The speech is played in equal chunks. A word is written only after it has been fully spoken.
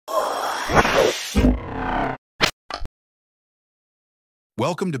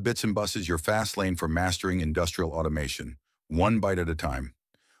Welcome to Bits and Buses, your fast lane for mastering industrial automation, one byte at a time.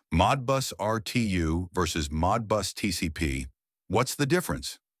 Modbus RTU versus Modbus TCP. What's the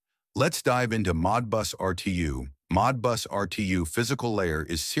difference? Let's dive into Modbus RTU. Modbus RTU physical layer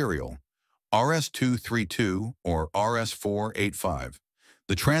is serial, RS232 or RS485.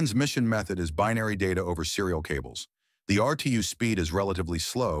 The transmission method is binary data over serial cables. The RTU speed is relatively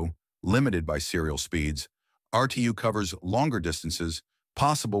slow, limited by serial speeds. RTU covers longer distances,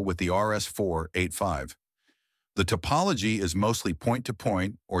 possible with the RS485. The topology is mostly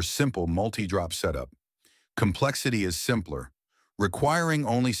point-to-point or simple multi-drop setup. Complexity is simpler, requiring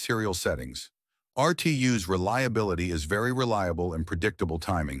only serial settings. RTU's reliability is very reliable and predictable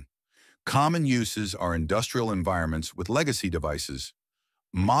timing. Common uses are industrial environments with legacy devices.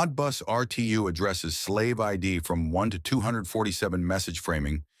 Modbus RTU addresses slave ID from 1 to 247 message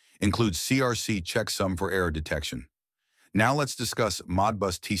framing, includes CRC checksum for error detection. Now let's discuss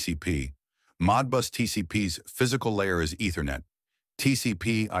Modbus TCP. Modbus TCP's physical layer is Ethernet,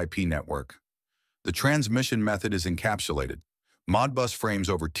 TCP IP network. The transmission method is encapsulated. Modbus frames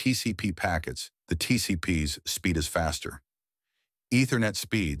over TCP packets. The TCP's speed is faster. Ethernet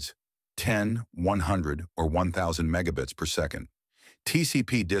speeds, 10, 100, or 1000 megabits per second.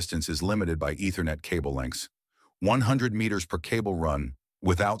 TCP distance is limited by Ethernet cable lengths. 100 meters per cable run,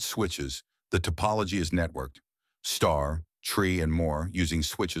 without switches. The topology is networked. Star, tree, and more using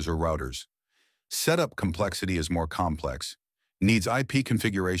switches or routers. Setup complexity is more complex. Needs IP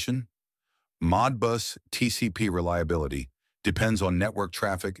configuration? Modbus TCP reliability depends on network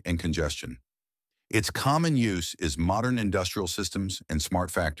traffic and congestion. Its common use is modern industrial systems and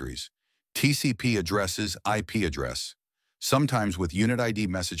smart factories. TCP addresses IP address. Sometimes with unit ID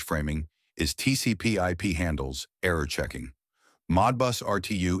message framing is TCP IP handles error checking. Modbus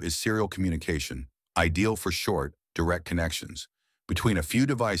RTU is serial communication, ideal for short, direct connections between a few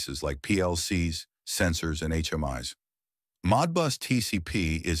devices like PLCs, sensors, and HMIs. Modbus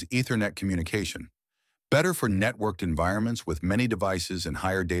TCP is Ethernet communication, better for networked environments with many devices and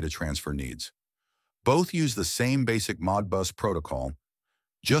higher data transfer needs. Both use the same basic Modbus protocol,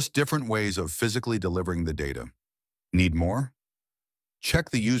 just different ways of physically delivering the data. Need more? Check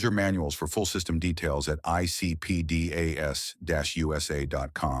the user manuals for full system details at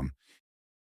icpdas-usa.com.